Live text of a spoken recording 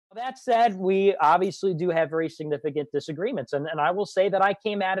That said, we obviously do have very significant disagreements. And I will say that I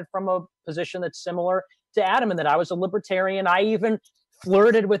came at it from a position that's similar to Adam, and that I was a libertarian. I even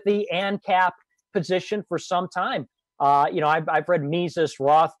flirted with the ANCAP position for some time. I've read Mises,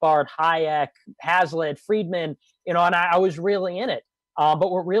 Rothbard, Hayek, Hazlitt, Friedman, and I was really in it.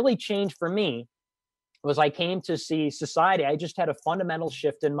 But what really changed for me was I came to see society. I just had a fundamental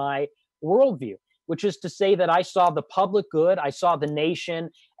shift in my worldview, which is to say that I saw the public good, I saw the nation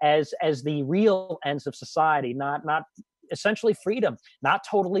as the real ends of society, not essentially freedom, not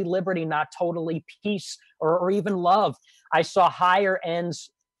totally liberty, not totally peace or even love. I saw higher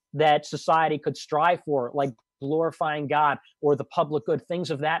ends that society could strive for, like glorifying God or the public good,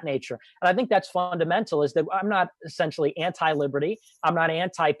 things of that nature. And I think that's fundamental, is that I'm not essentially anti-liberty. I'm not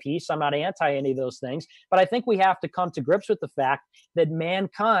anti-peace. I'm not anti any of those things. But I think we have to come to grips with the fact that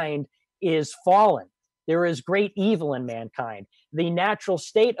mankind is fallen. There is great evil in mankind. The natural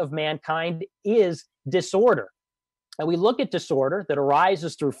state of mankind is disorder. And we look at disorder that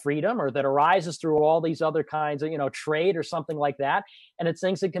arises through freedom, or that arises through all these other kinds of, trade or something like that. And it's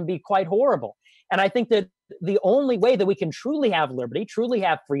things that can be quite horrible. And I think that the only way that we can truly have liberty, truly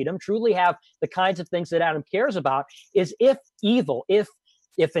have freedom, truly have the kinds of things that Adam cares about is if evil, if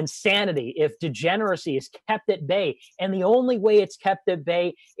insanity, if degeneracy is kept at bay. And the only way it's kept at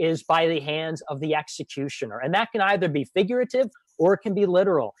bay is by the hands of the executioner. And that can either be figurative or it can be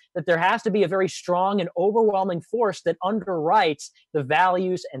literal, that there has to be a very strong and overwhelming force that underwrites the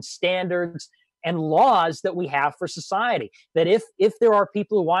values and standards and laws that we have for society. That if there are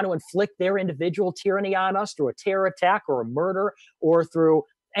people who want to inflict their individual tyranny on us through a terror attack or a murder or through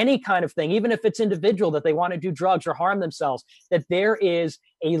any kind of thing, even if it's individual, that they want to do drugs or harm themselves, that there is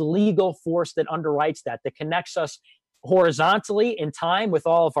a legal force that underwrites that connects us horizontally in time with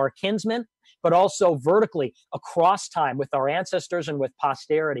all of our kinsmen, but also vertically across time with our ancestors and with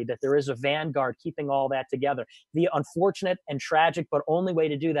posterity, that there is a vanguard keeping all that together. The unfortunate and tragic, but only way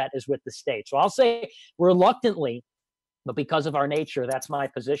to do that is with the state. So I'll say reluctantly, but because of our nature, that's my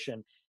position.